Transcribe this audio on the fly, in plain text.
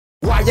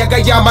Wayaga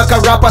yamaka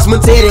rappers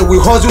mutere, we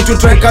hustle to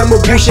try karmo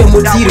bushe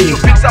mutire.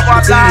 Fix up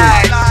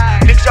online,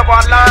 fix up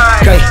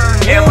online.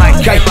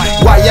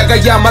 Wayaga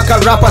yamaka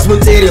rappers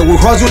mutere, we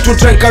hustle to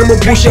try karmo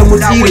bushe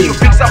mutire.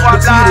 Fix up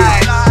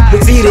online.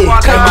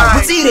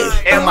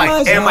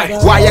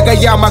 Wayaga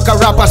yamaka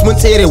rappers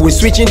mutere, we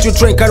switching to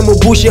train karmo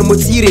bushe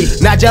mutire.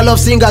 Naja love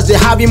singers, they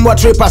having more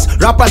trippers.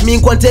 Rappers mean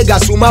kwantega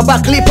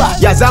sumaba clipper.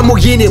 Yazamu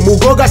gine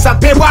mugoga some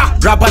paper.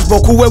 Rappers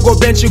boku we go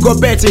bench go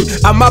betting.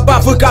 Amaba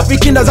fuka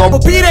fikinda za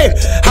popire.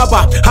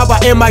 Haba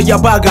Mi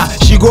Abaga,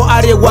 she go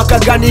are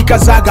wakagani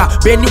kazaga.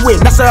 Benny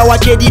nasara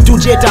wakedi to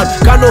jetan.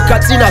 Kano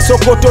katina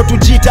sokoto to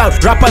jitan.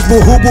 Rappers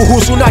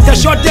buhu sunata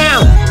shut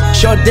down.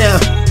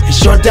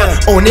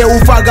 One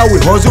ufaga, we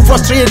hustle for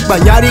street.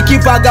 Banyari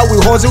kivaga, we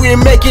hustle in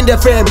making the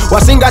fame.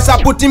 Wasingers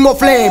are putting more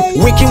flame.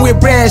 Waking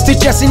with brands,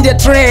 teachers in the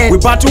train. We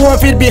about to 1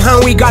 feet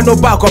behind, we got no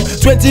backup.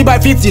 20 by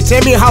 50,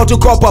 tell me how to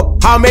cop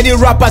up. How many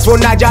rappers for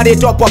Naja they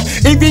top up?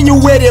 Even you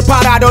wear the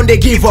parad on they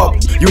give up.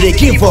 You they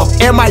give up,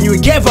 you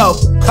gave up.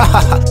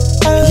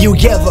 You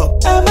gave up.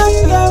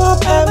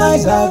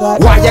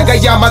 Wayaga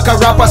yamaka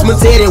rappers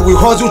mutere, we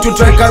hustle to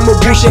try karmo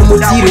bushe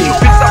mutire.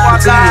 Fix up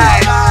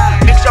online.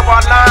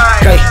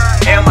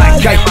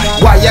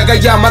 Wayaga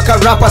yamaka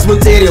rappers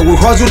mutere, we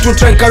hustle to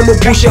try karmo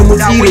bushe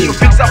mutire.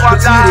 Fix up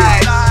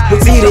online.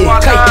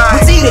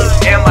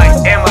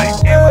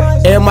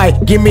 Mi,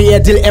 give me a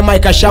deal, Mi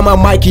Kashama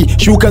Mikey.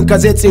 Shukan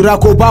kazeti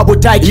rako babu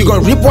taiki. You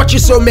gon' reap what you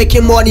sow,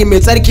 making money,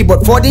 metariki.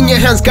 But for in your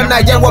hands, can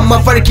I get one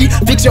mafariki?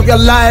 Fix up your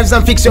lives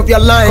and fix up your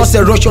lines. Cause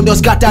the rush on those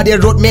scatter, they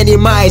wrote many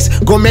miles.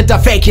 Government are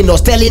faking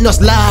us, telling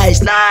us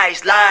lies.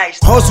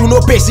 Hustle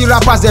no pay, see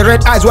rappers, the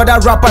red eyes. What the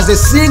rappers, they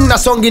sing a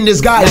song in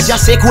disguise. That's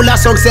just secular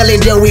song selling,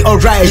 then we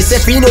alright. He say,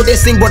 Fino, they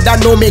sing, but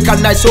that no make a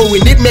nice. So we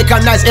need make a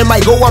nice. Mi,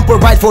 go and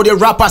provide for the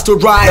rappers to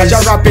rise. That's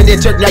just rapping the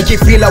church like you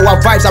feel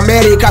our vibes.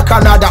 America,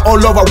 Canada,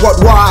 all over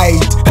worldwide.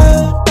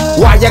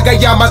 Wayaga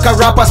yamaka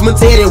rappers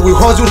mutere, we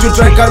hustle to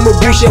try karmo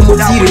bushe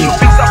mutire.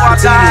 Fix up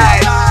online.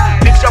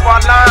 Fix up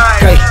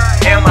online.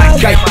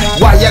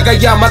 Wayaga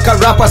yamaka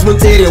rappers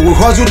mutere, we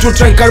hustle to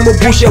try karmo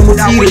bushe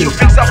mutire.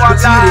 Fix up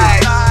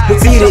online.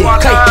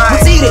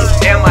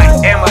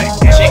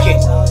 Check it.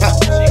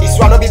 This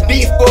one will be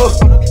beef, bro.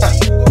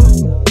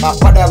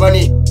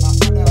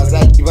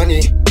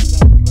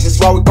 This is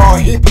what we call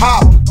hip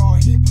hop,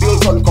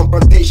 built on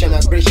confrontation,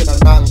 aggression,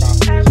 and anger.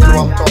 You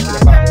know what I'm talking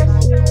about.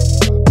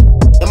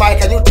 Mi,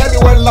 can you tell me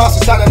when last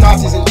you sang an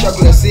artist in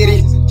Chocolate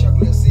City?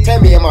 Tell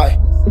me, Mi.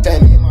 Tell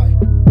me.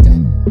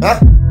 Huh?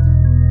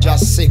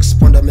 Just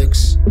 6 on the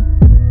mix.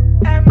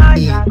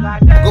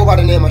 I go by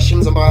the name of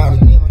Hashim zamah.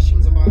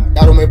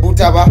 Yarume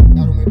Butaba.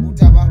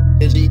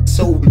 Eji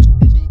Soul.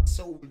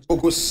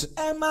 Focus.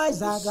 Mi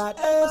Abaga.